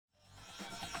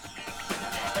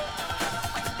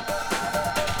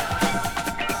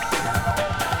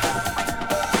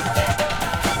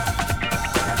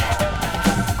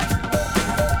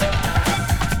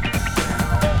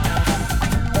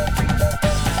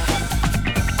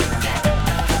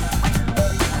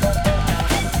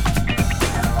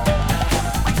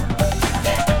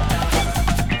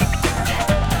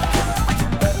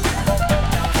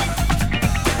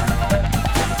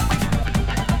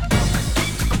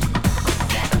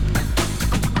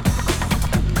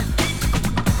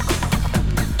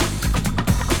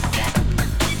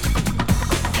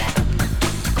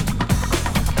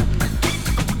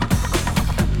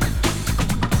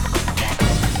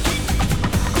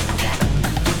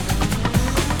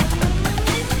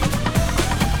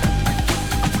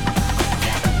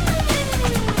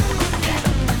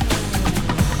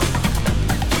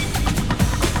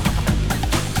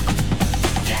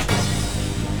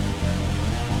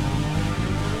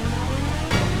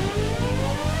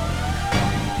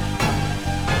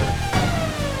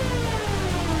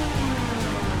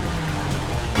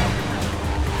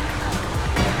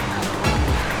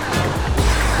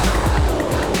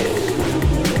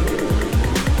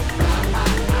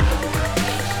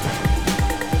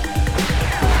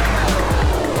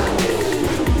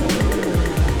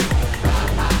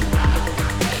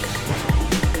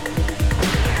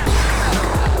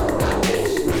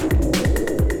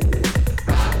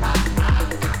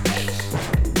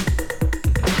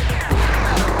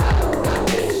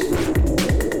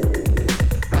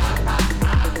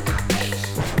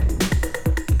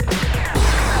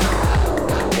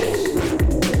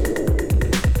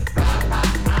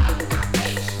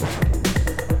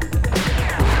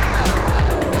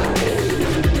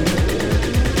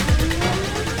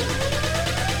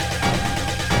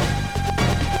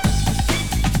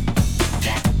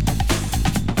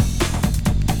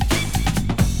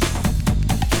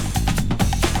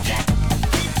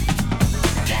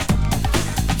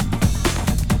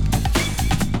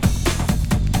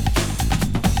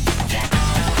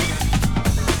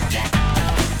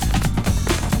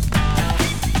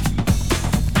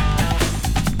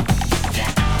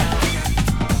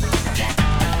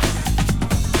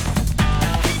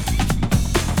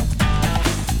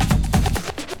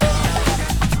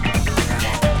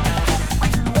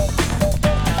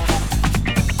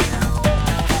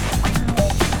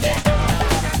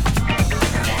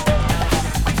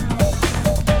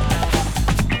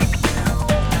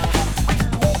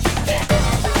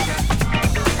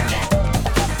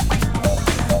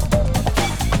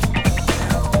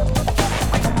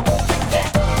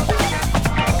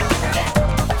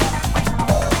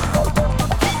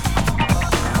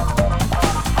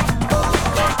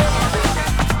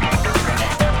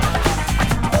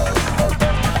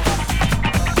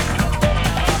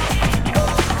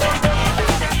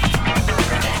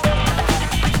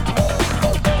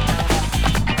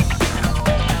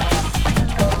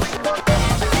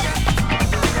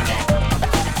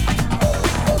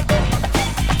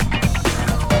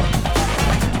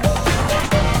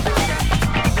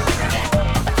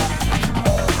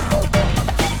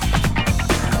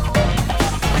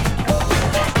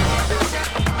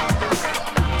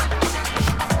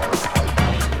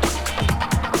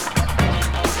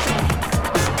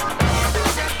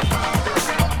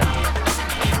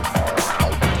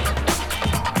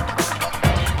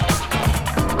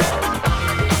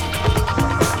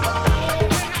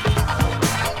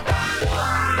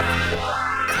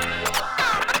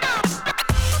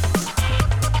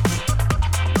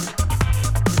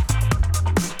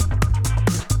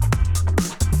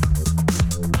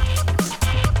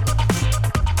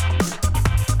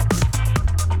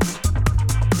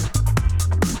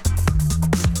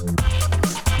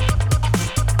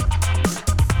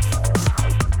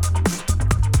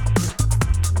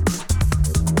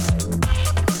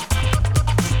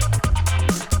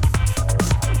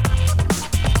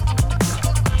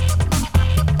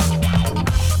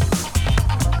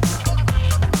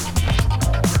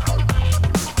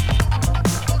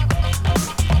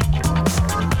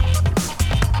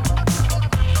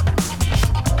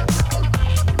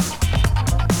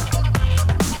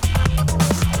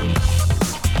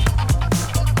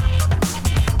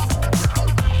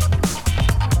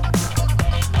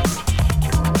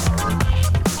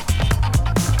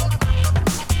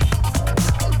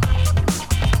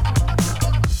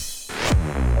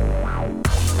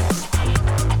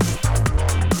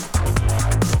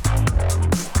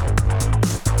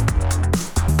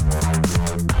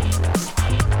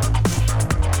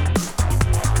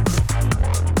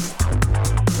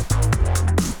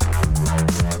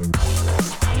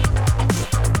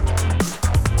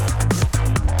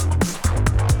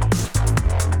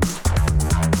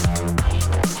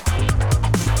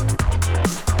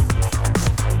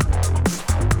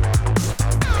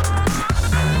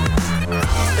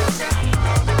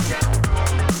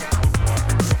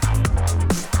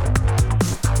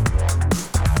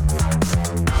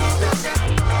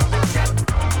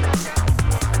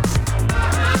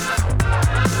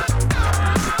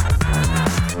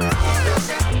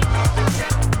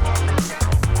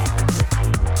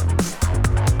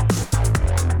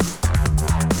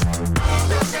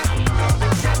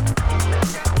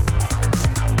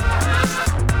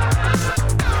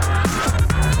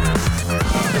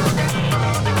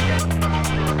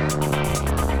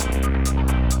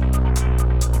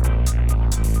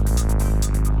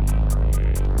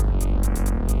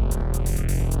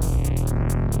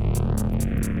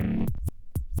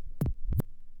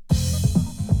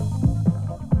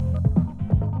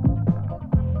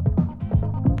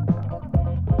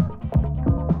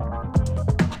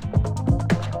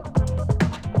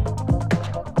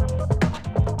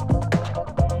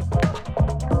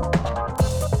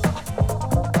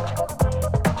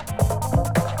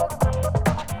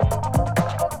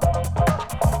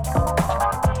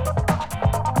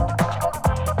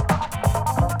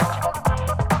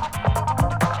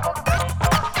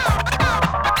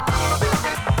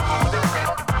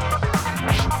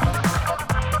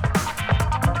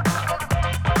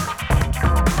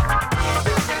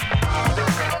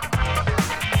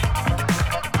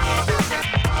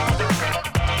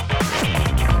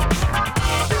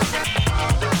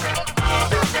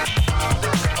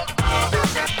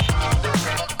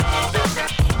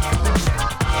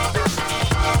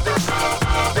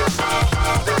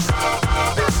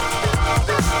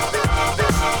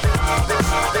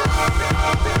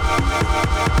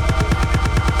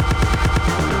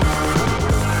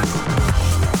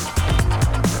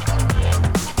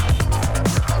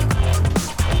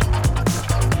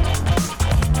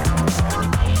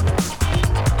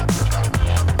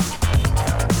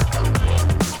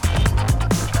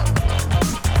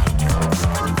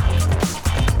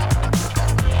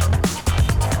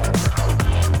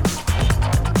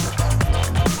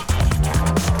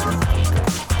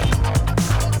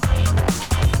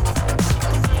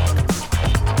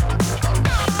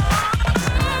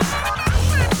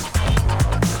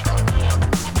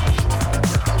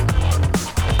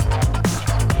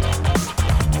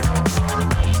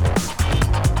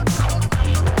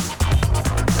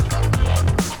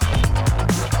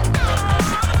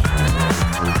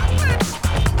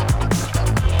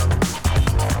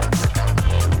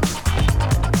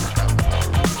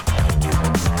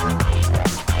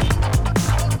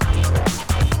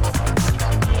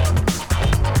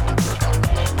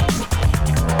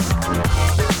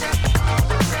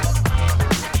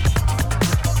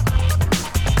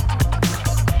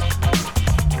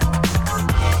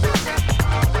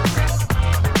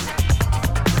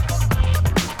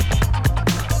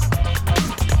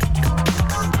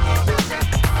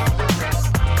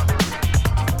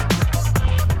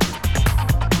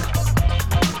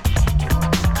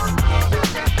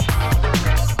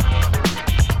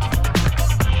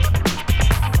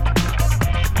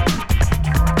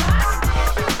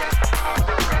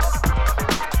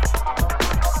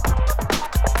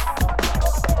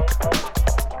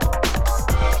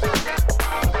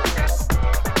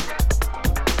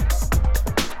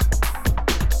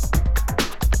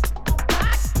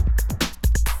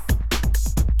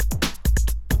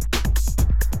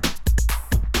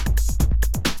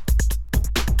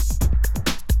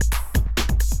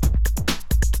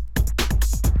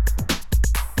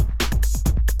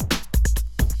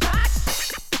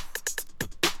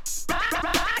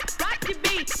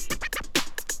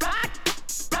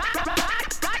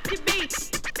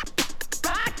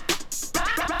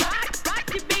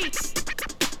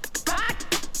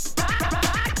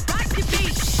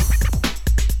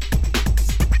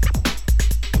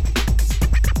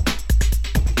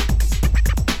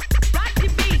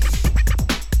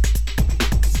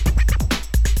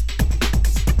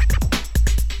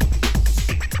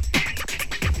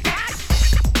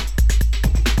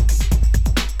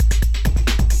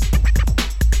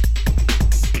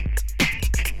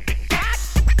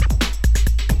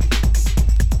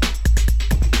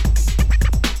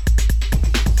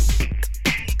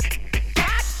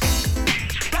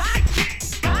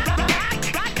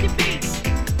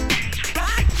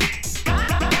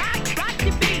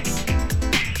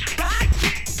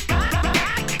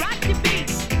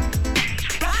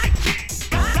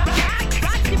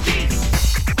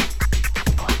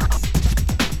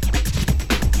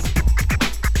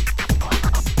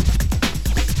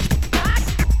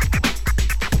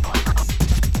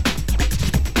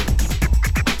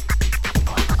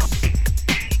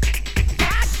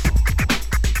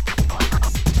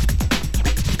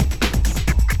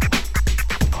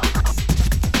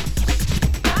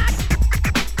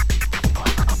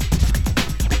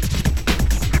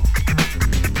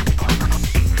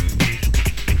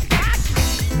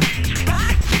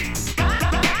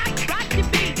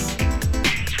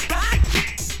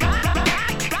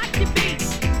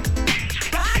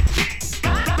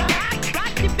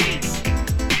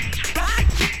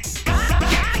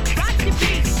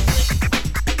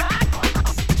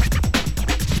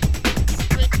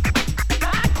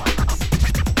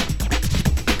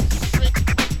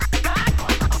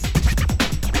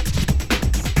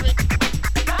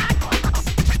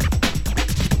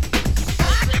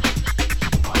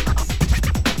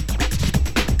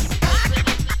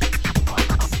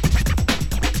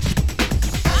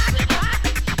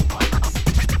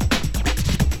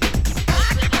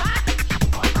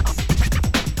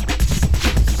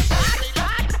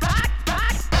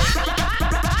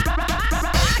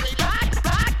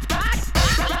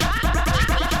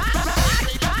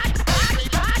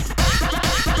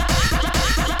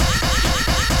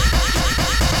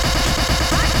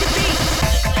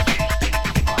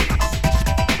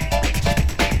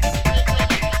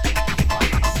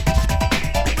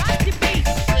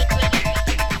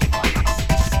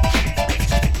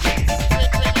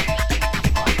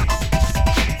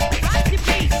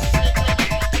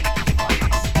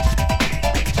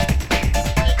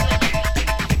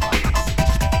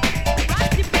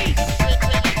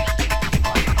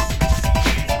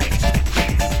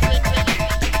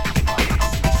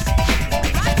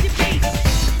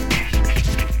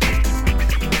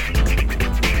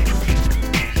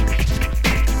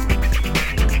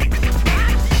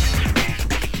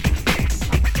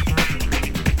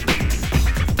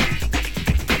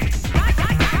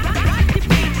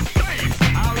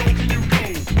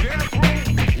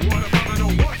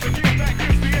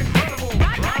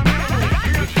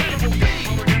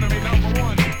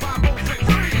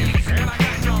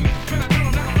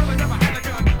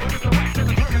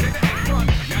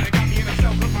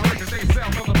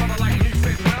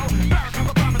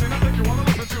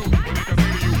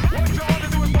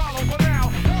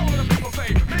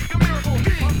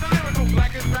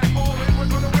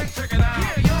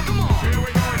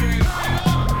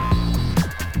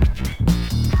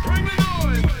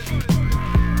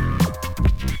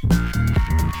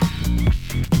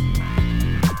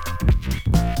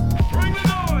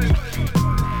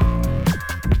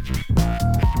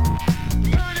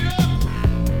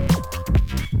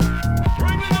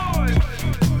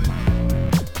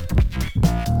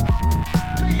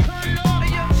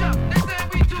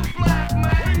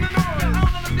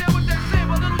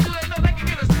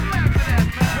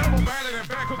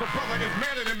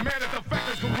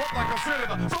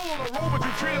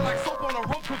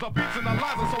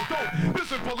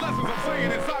for lessons I'm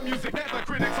saying inside music that the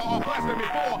critics are all blasting me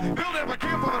for. They'll never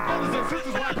care for the brothers and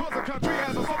sisters why cause the country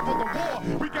has a song for the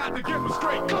war. We got to get them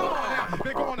straight. Come on now,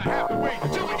 they're gonna have to wait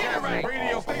till we get it right.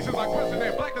 Radio stations are questioning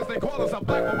their blackness. They call us a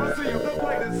black, but we'll see if they'll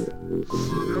play this.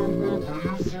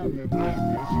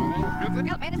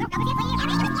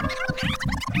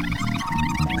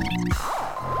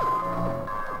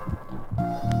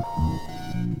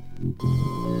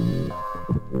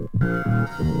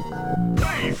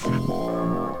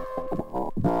 Bass.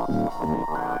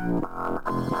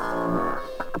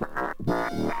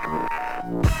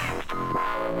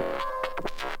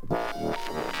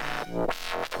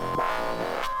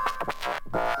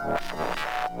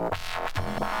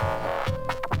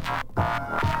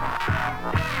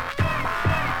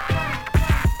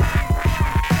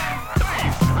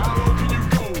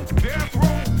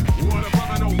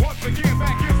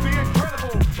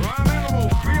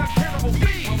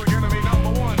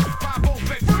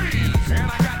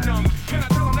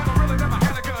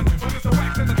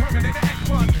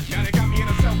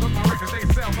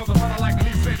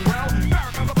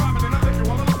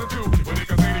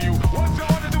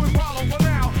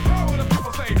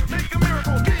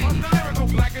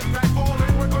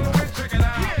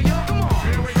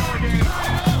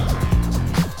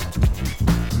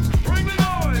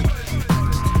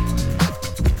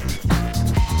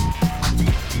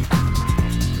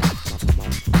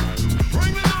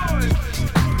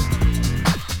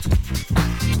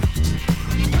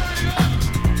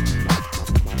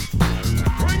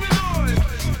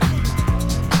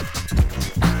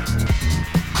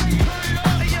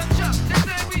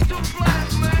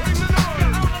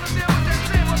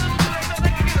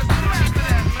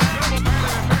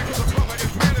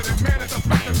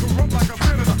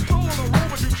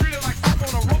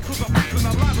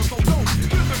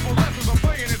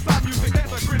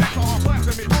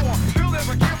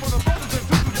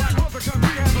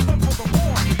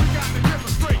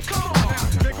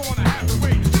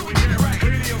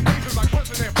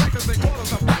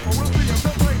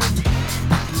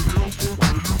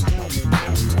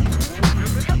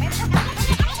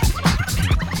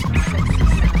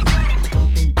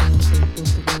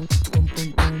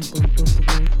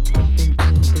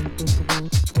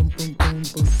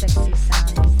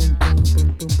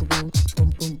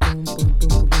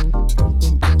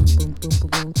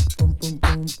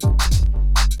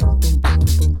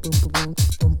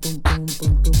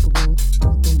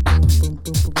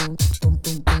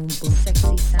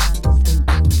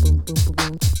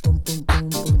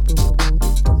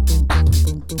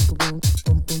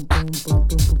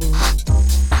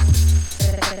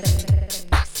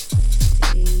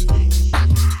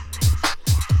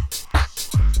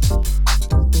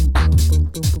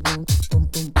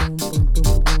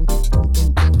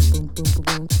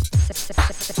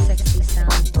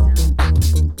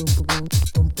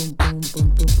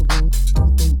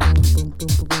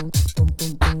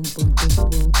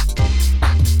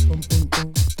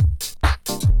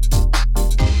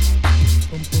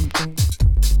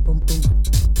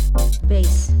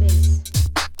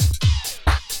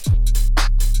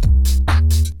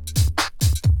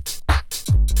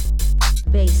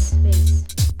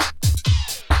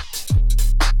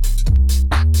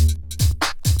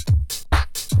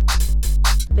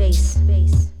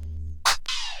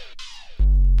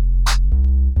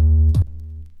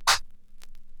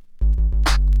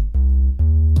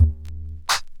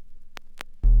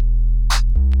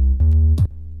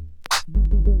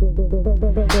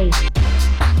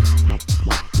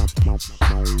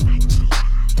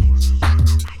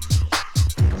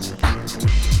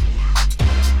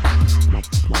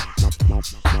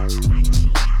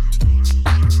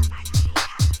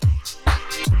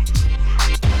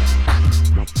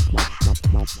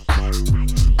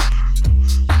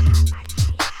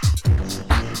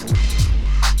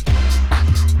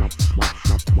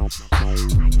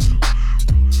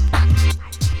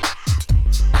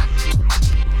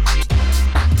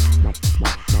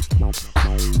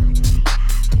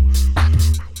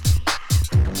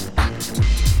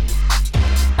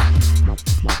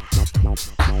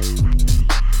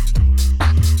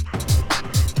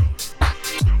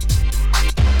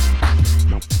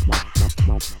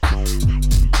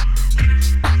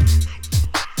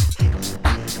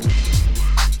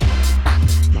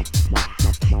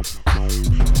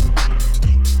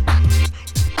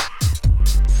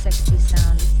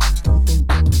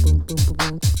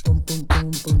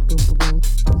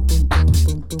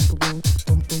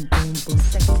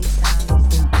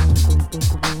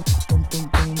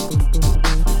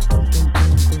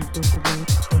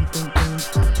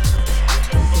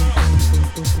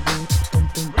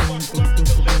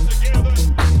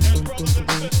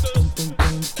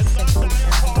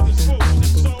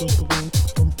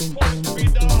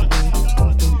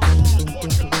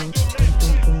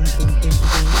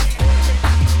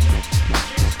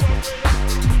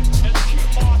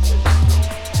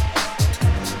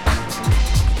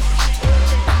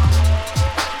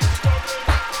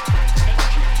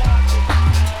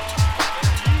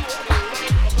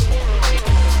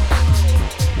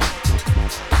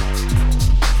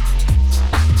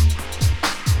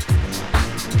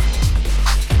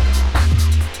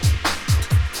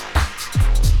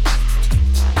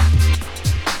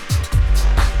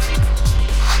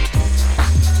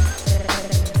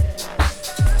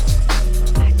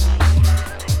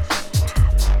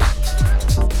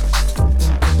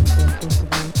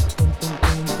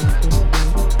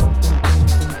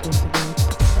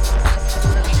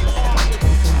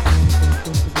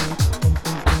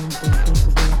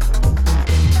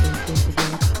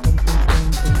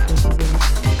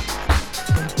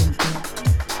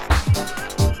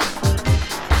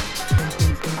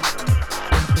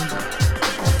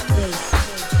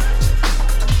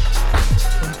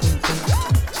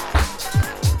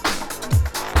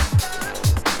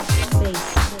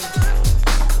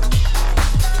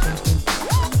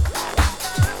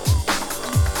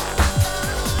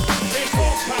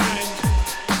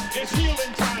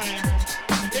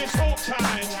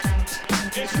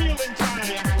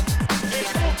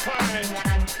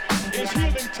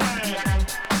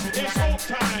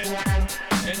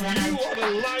 You are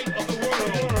the light of the world.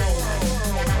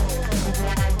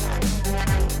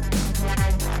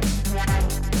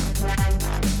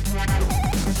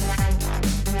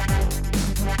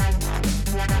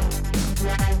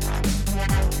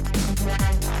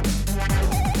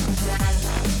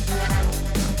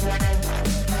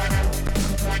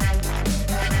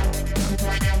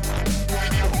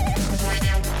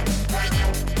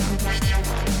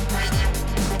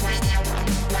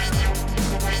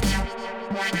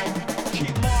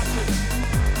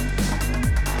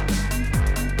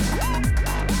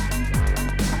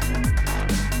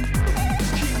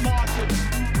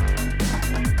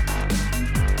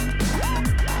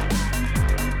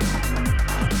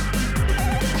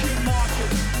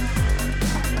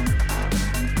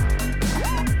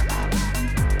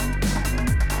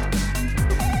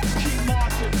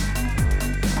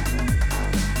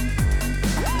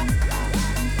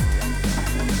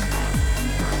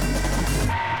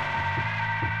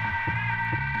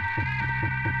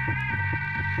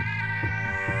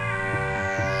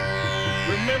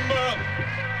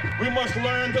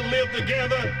 Learn to live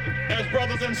together as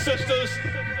brothers and sisters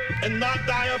and not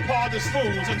die apart as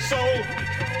fools. And so,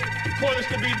 what is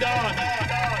to be done?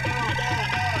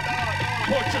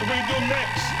 What should we do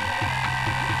next?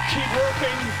 Keep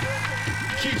working,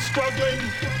 keep struggling,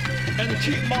 and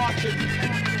keep marching.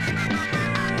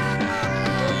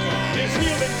 It's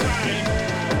healing time.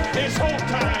 It's hope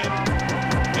time.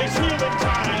 It's healing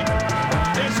time.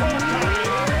 It's hope time.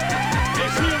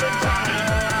 It's healing time.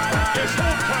 It's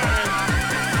hope time.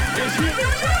 It's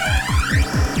healing time.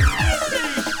 Give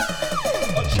peace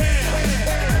a chance.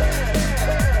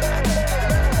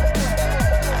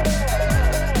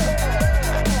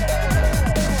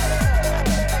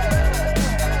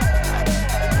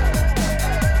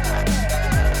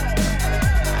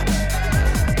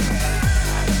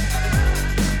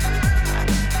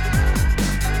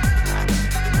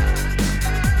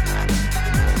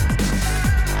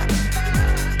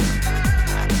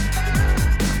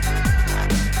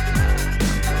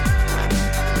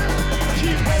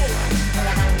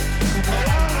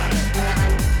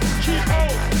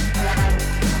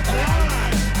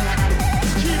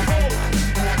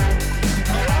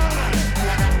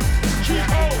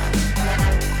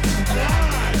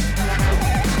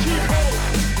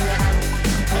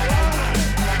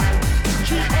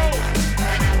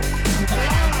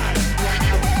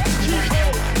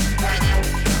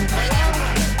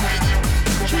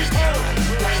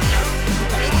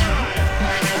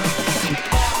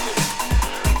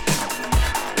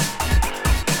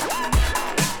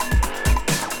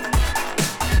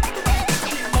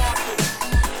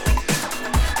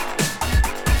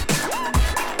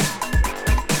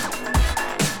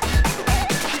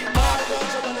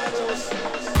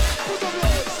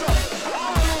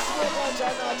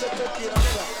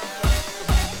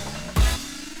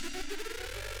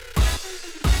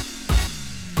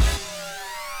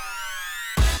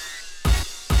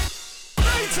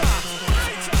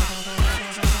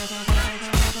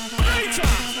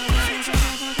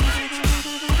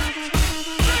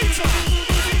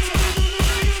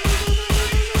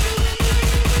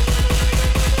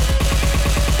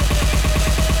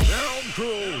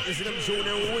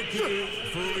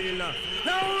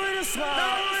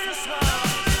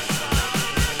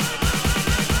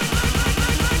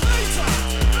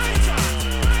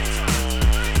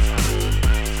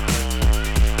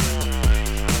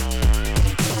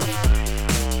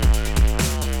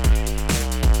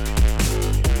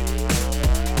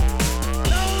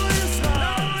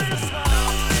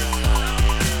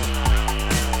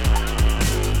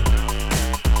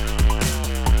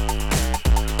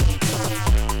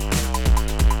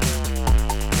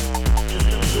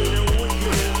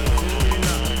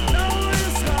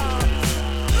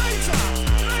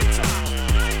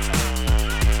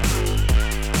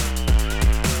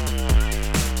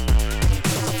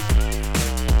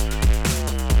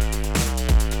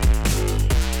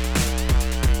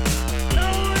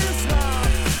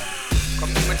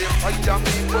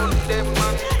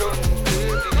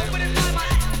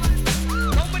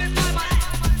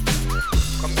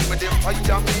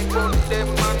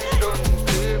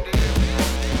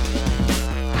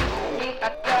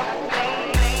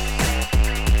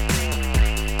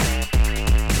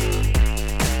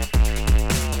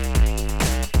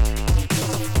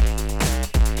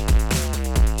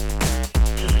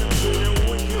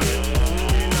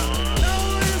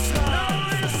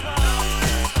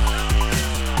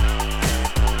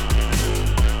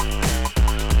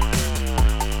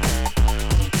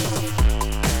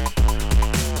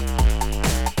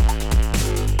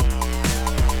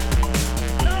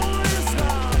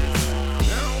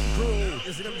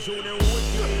 zone and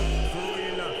wicked for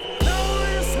real.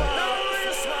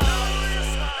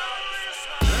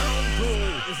 Round two,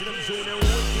 is them zone and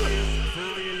wicked for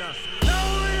real.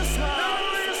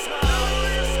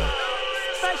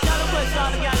 Special request all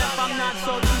the girls from north,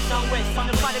 south, east and west. From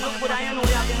the body look good and you know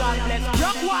you have the God bless.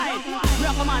 Rock wide,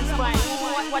 rock a man's spine.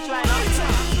 Watch right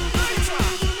now.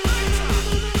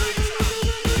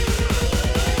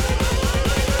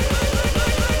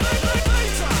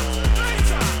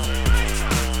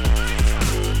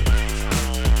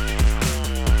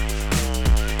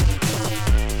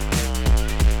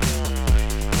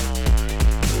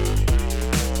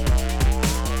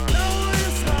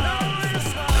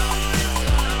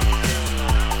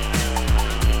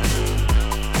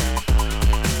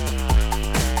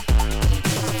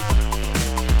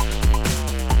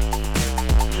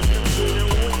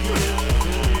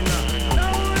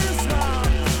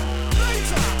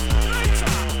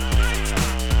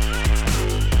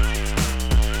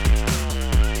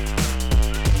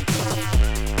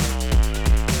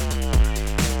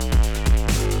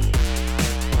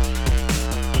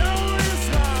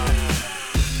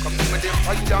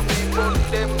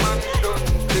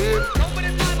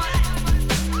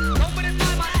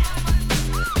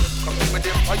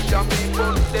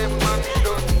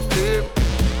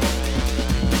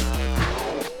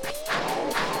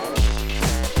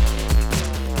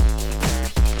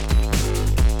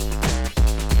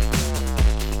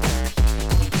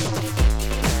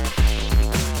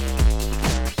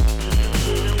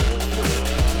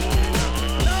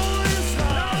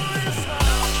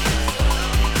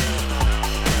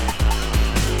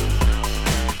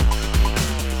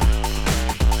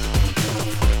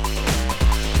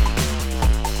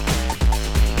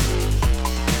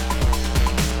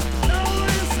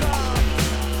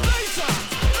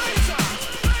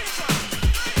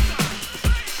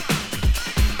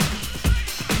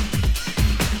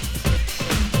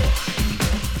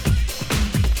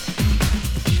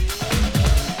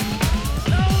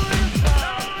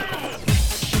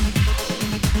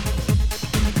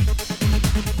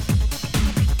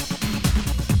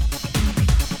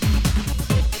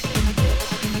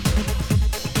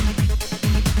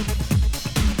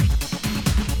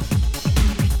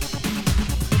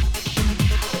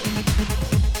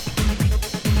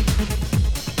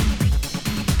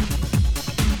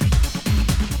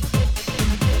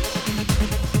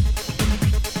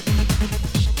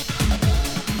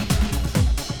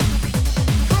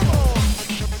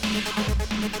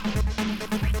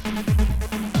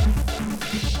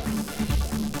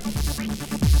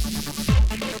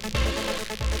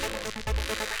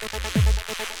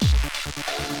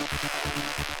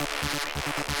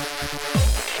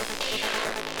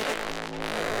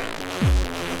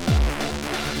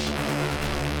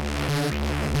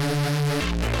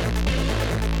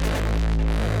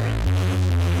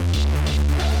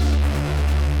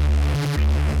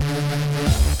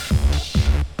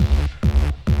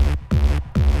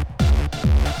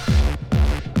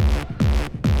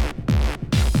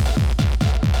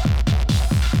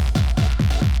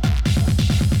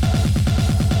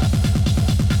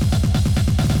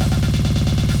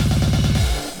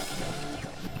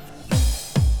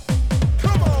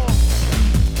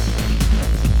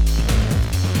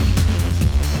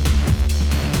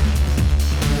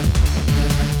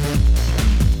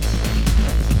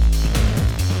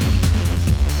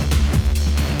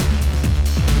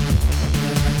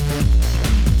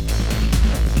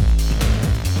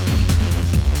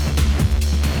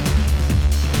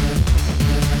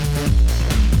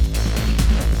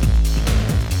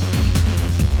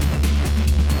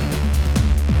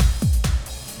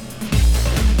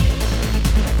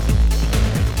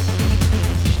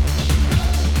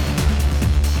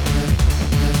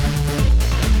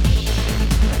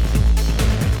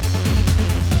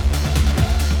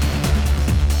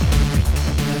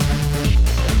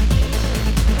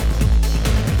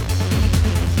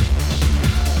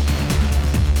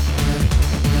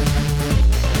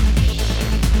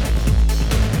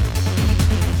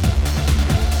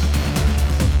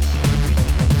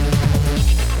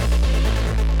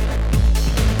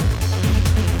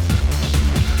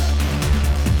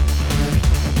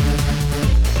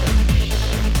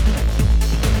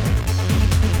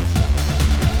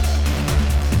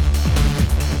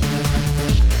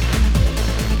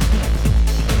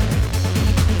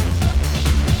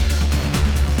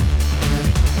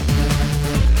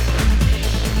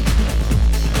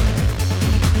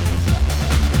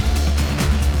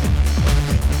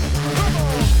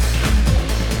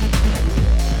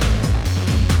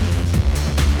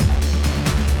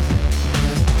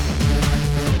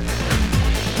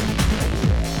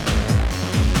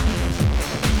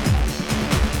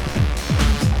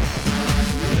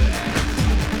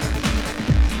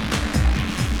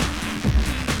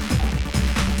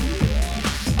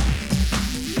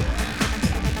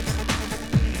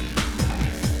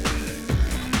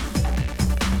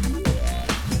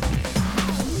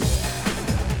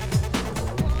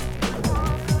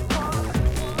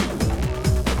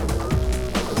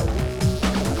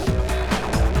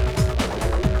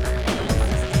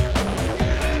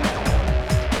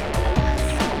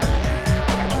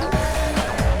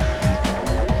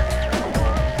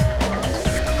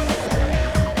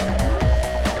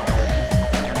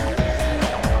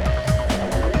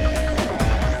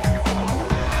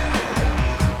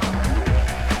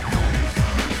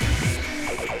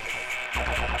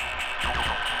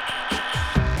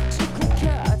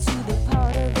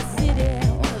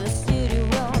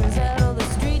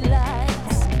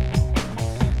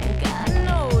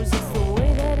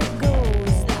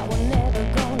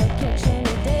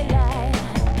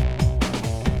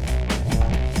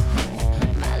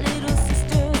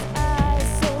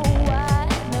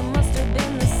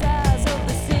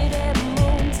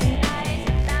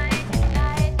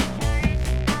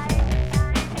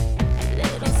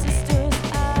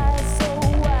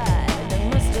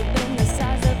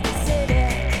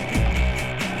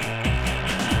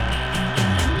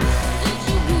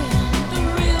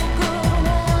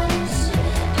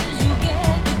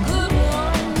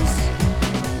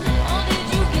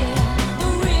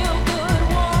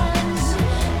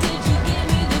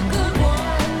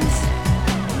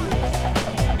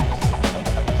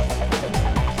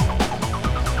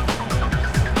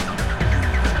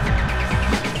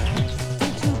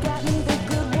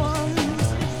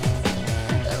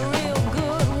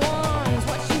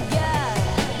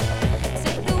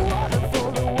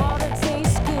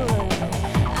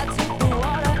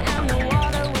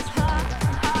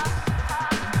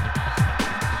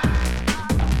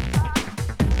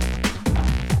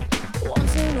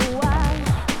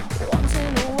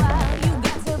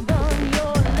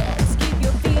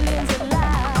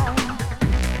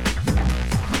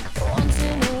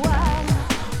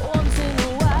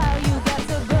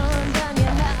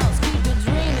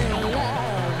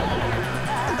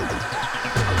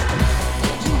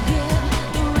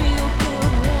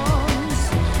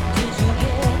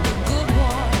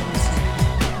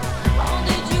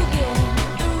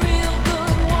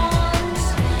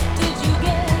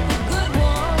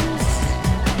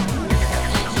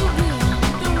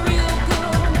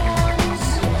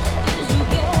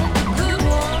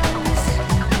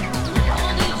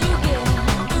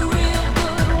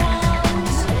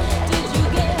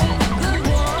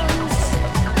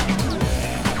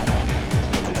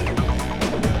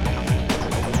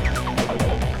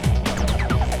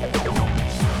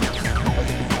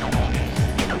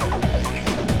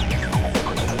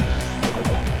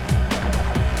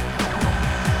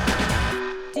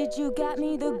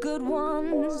 good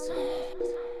ones,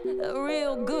 the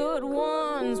real good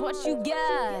ones. What you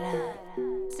got?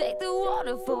 Take the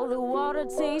water for the water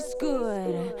tastes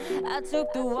good. I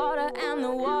took the water and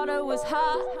the water was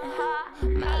hot.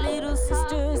 My little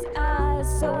sister's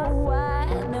eyes so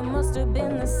wide, they must have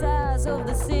been the size of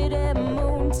the city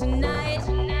moon tonight.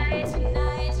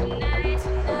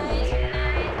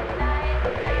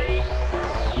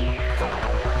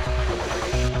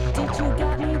 Did you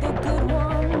got me the good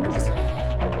ones,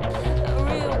 the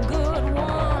real good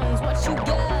ones? What you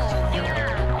got?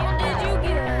 Or did you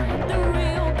get the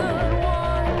real good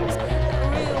ones, the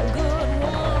real good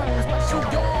ones? What you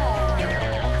got?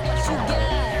 What you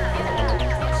got?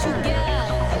 What you got?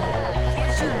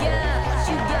 What you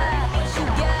got? What you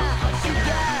got?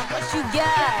 What you got? What you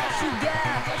got? What you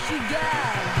got? What you got? What you got?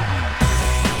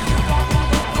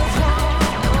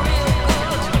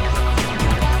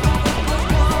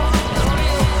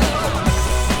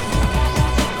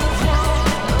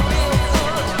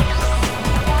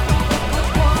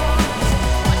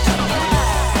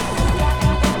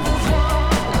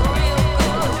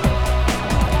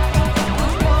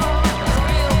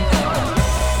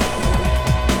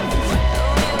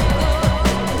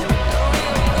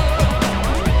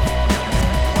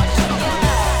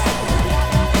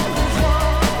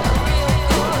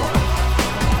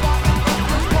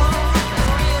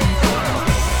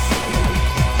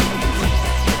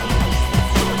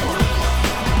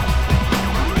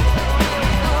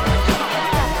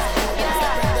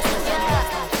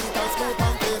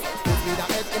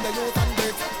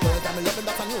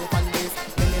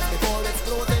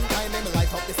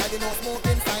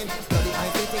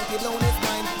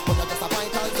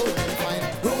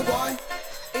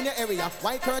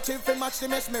 White kerchief and match the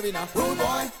mesh marina. Rude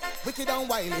boy, wicked and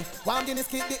wily. Warm Guinness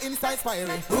keep the inside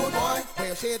fiery. Rude boy,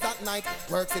 wear shades at night.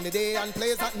 Works in the day and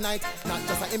plays at night. Not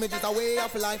just an image, it's a way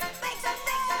of life.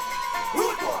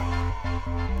 Rude boy.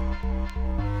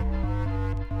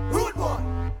 Rude boy.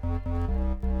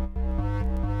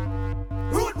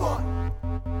 Rude boy.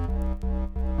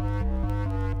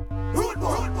 Rude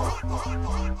boy.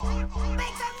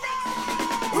 Make some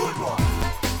noise. Rude boy.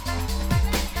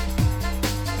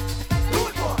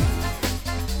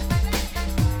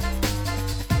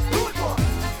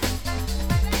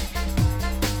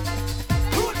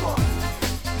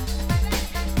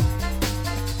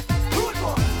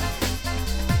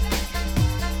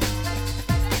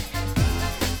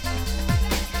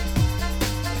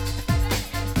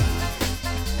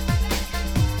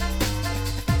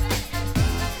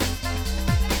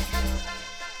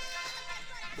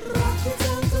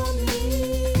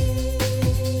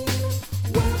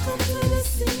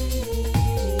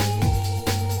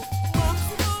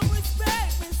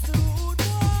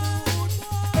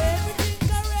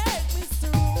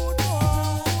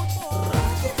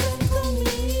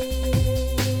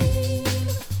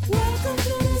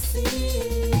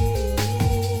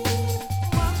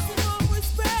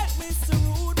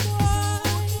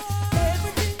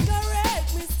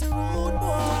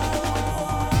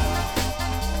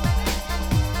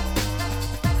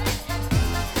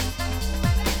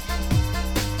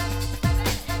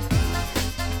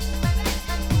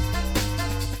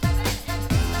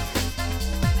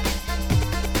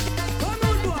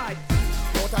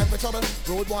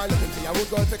 Road boy looking for your road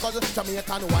girl because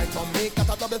Jamaican white from make that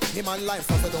a double. Him and life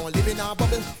so don't live in a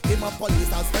bubble. Him and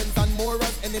police as friends and more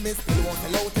as enemies. Still won't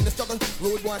sell out in the struggle.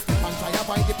 Road boy step and try to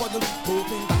find the puzzle.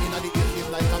 Hoping that in the ear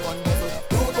like a gun muzzle.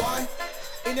 Road boy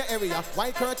in the area,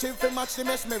 white kerchief and match the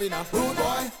mesh marina. Rude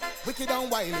boy, wicked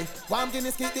and wily. Warm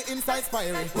Guinness keep the inside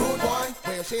fiery. Rude boy,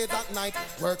 wear shades at night.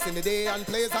 Works in the day and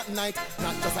plays at night.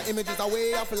 Not just an image, it's a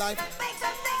way of life.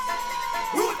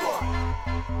 Rude boy.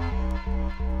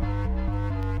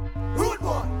 Rude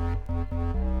boy.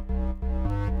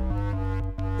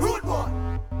 Rude boy.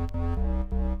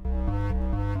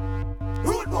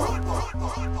 Rude boy.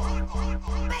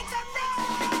 Make some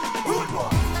noise. Rude boy.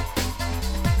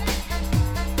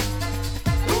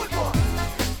 Rude boy.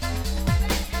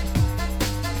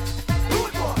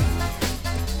 Rude boy.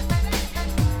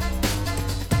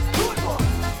 Rude boy.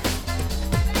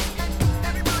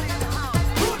 Everybody in the house.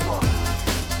 Rude boy.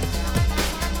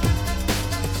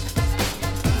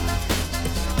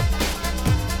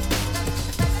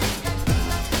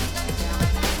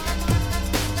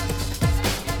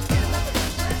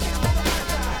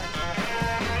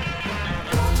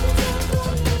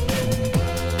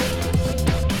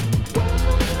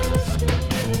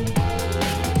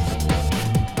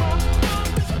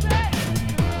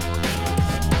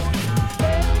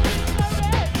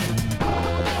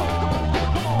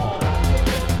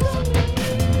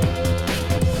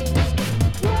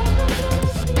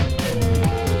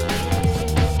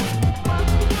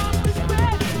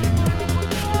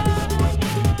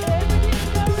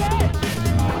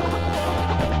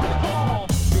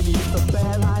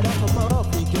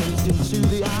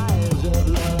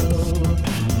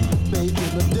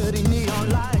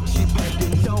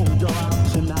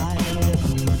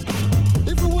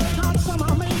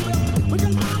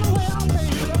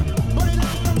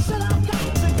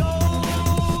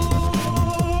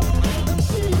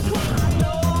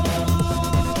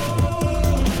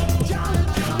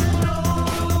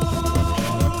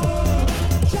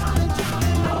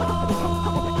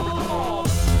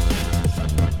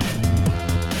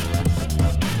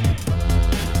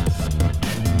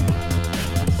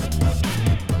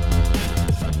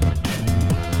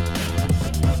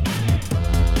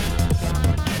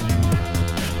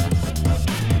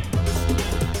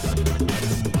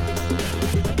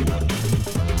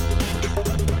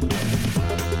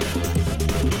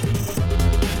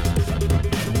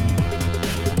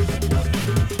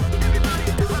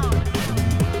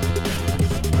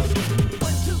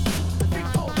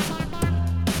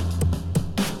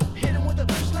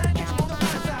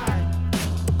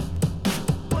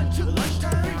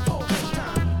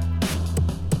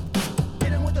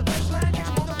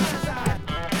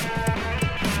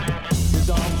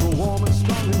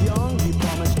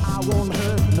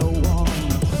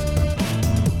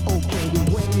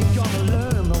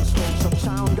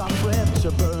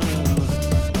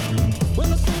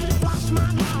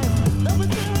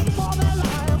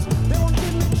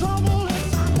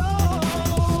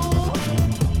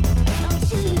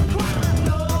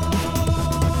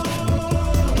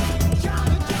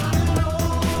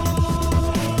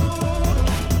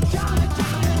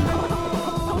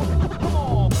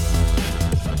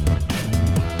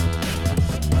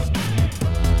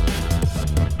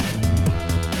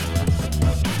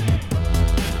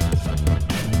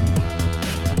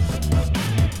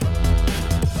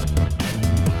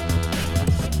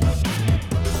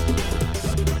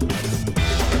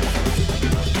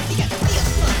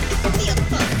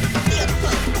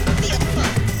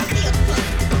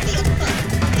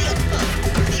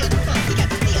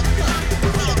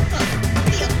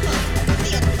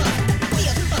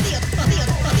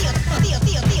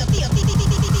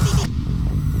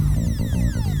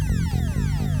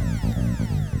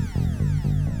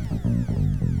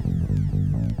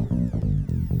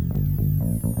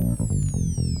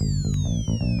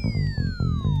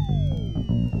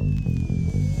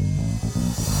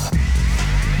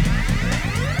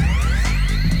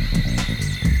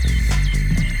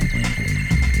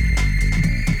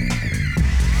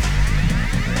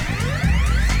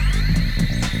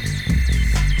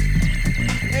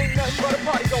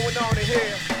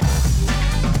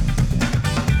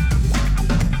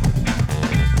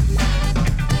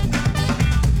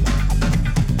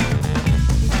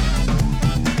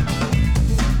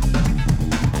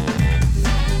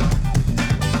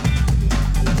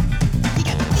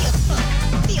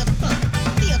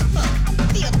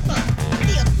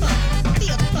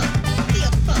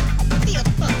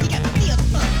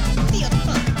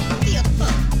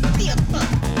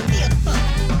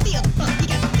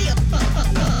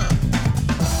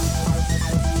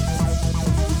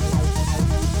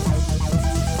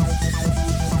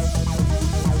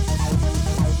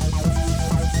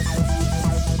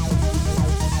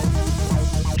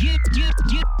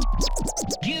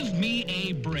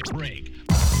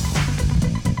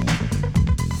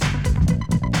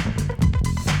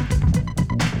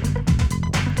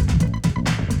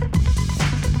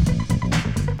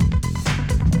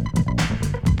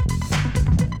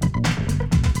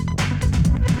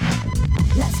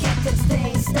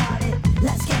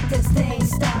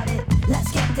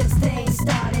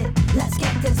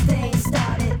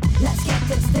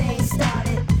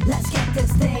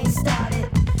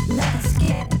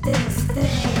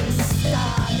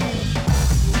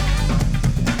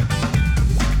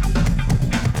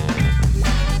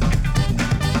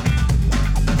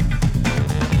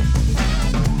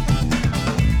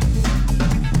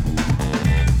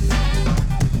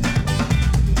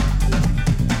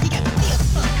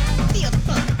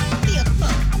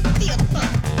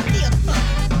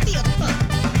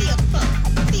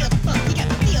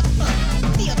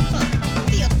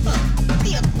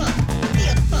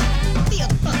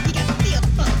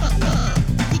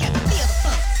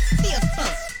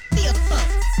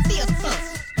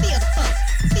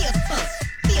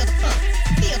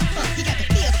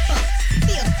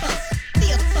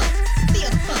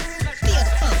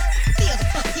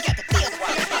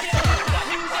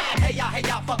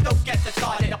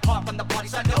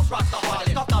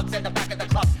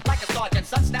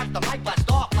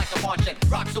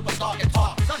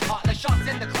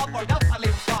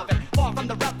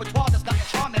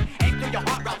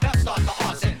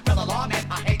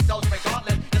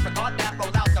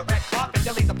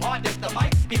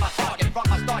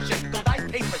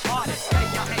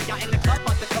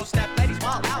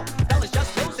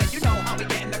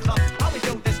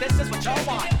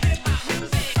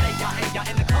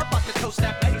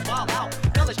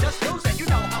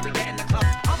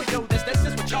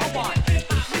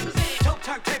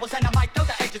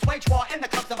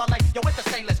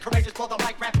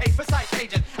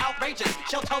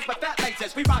 shell toes but fat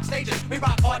laces. We rock stages, we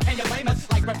rock hard, and you lame us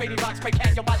like graffiti rocks. Spray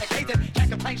can you by the cases. Can't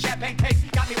complain, champagne cake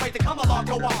got me waiting. Come along,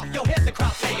 go on. Yo, here's the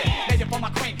crowd saying, made it for my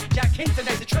queen, Jack Kingston.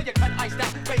 There's a trillion cut iced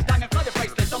out, face diamond flooded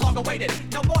bracelets. No longer waited,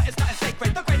 no more. It's nothing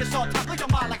sacred. The greatest all time, leave your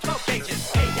mind like 12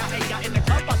 gauges. Hey ya, in the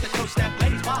club, bust the two-step,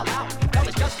 ladies wild out.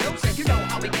 Fellas just loose, and you know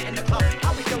how we get in the club.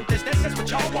 How we do this is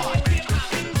what y'all want.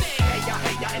 Hey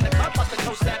ya, in the club, bust the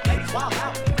two-step, ladies wild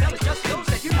out. Fellas just loose,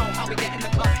 and you know how we get in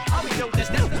the club. How we do this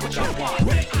is what y'all want.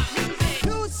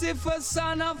 Lucifer,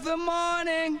 son of the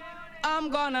morning, I'm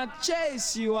gonna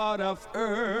chase you out of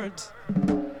earth.